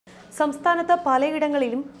സംസ്ഥാനത്ത്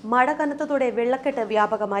പലയിടങ്ങളിലും മഴ കനത്തതോടെ വെള്ളക്കെട്ട്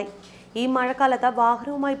വ്യാപകമായി. ഈ മഴക്കാലത്ത്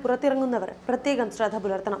വാഹനവുമായി പുറത്തിറങ്ങുന്നവർ പ്രത്യേകം ശ്രദ്ധ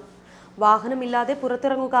പുലർത്തണം. വാഹനമില്ലാതെ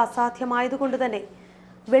പുറത്തിറങ്ങുക അസാധ്യമായതുകൊണ്ട് തന്നെ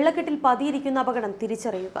വെള്ളക്കെട്ടിൽ പതിയിരിക്കുന്ന അപകടം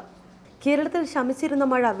തിരിച്ചറിയുക. കേരളത്തിൽ ശമിച്ചിരുന്ന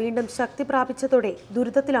മഴ വീണ്ടും ശക്തി പ്രാപിച്ചതോടെ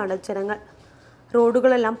ദുരിതത്തിലാണ് ജനങ്ങൾ.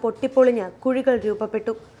 റോഡുകളെല്ലാം പൊട്ടിപ്പൊളിഞ്ഞ് കുഴികൾ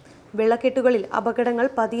രൂപപ്പെട്ടു. വെള്ളക്കെട്ടുകളിൽ അപകടങ്ങൾ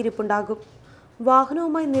പതിയിരിപ്പുണ്ടാകും.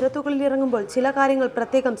 വാഹനവുമായി നിരത്തുകളിൽ ഇറങ്ങുമ്പോൾ ചില കാര്യങ്ങൾ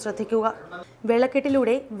പ്രത്യേകം ശ്രദ്ധിക്കുക.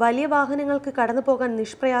 വെള്ളക്കെട്ടിലൂടെ വലിയ വാഹനങ്ങൾക്ക് കടന്നു പോകാൻ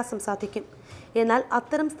നിഷ്പ്രയാസം സാധിക്കും. എന്നാൽ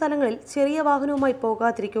അത്തരം സ്ഥലങ്ങളിൽ ചെറിയ വാഹനവുമായി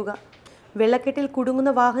പോകാതിരിക്കുക. വെള്ളക്കെട്ടിൽ കുടുങ്ങുന്ന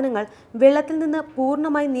വാഹനങ്ങൾ വെള്ളത്തിൽ നിന്ന്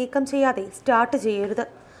പൂർണ്ണമായി നീക്കം ചെയ്യാതെ സ്റ്റാർട്ട് ചെയ്യരുത്.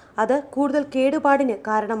 അത് കൂടുതൽ കേടുപാടിന്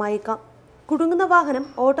കാരണമായേക്കാം. കുടുങ്ങുന്ന വാഹനം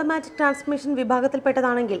ഓട്ടോമാറ്റിക് ട്രാൻസ്മിഷൻ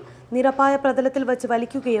വിഭാഗത്തിൽപ്പെട്ടതാണെങ്കിൽ നിരപ്പായ പ്രതലത്തിൽ വച്ച്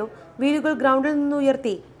വലിക്കുകയോ വീലുകൾ ഗ്രൗണ്ടിൽ നിന്ന്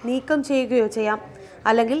ഉയർത്തി നീക്കം ചെയ്യുകയോ ചെയ്യാം.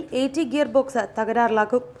 അല്ലെങ്കിൽ AT ഗിയർ ബോക്സ്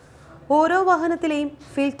തകരാറിലാകും. ഓരോ വാഹനത്തിലെയും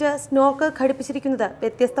ഫിൽറ്റർ, സ്നോക്കർ ഘടിപ്പിച്ചിരിക്കുന്നത്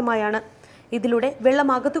വ്യത്യസ്തമായാണ്. ഇതിലൂടെ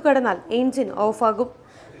വെള്ളം അകത്തു കടന്നാൽ എഞ്ചിൻ ഓഫാകും.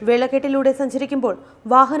 വെള്ളക്കെട്ടിലൂടെ സഞ്ചരിക്കുമ്പോൾ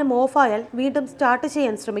വാഹനം ഓഫായാൽ വീണ്ടും സ്റ്റാർട്ട്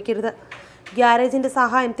ചെയ്യാൻ ശ്രമിക്കരുത്. ഗ്യാരേജിന്റെ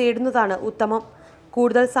സഹായം തേടുന്നതാണ് ഉത്തമം.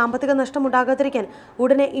 കൂടുതൽ സാമ്പത്തിക നഷ്ടമുണ്ടാകാതിരിക്കാൻ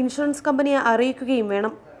ഉടനെ ഇൻഷുറൻസ് കമ്പനിയെ അറിയിക്കുകയും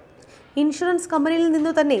വേണം. ഇൻഷുറൻസ് കമ്പനിയിൽ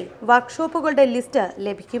നിന്നു തന്നെ വർക്ക്ഷോപ്പുകളുടെ ലിസ്റ്റ്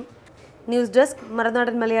ലഭിക്കും. News desk,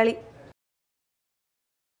 Marunadan Malayali.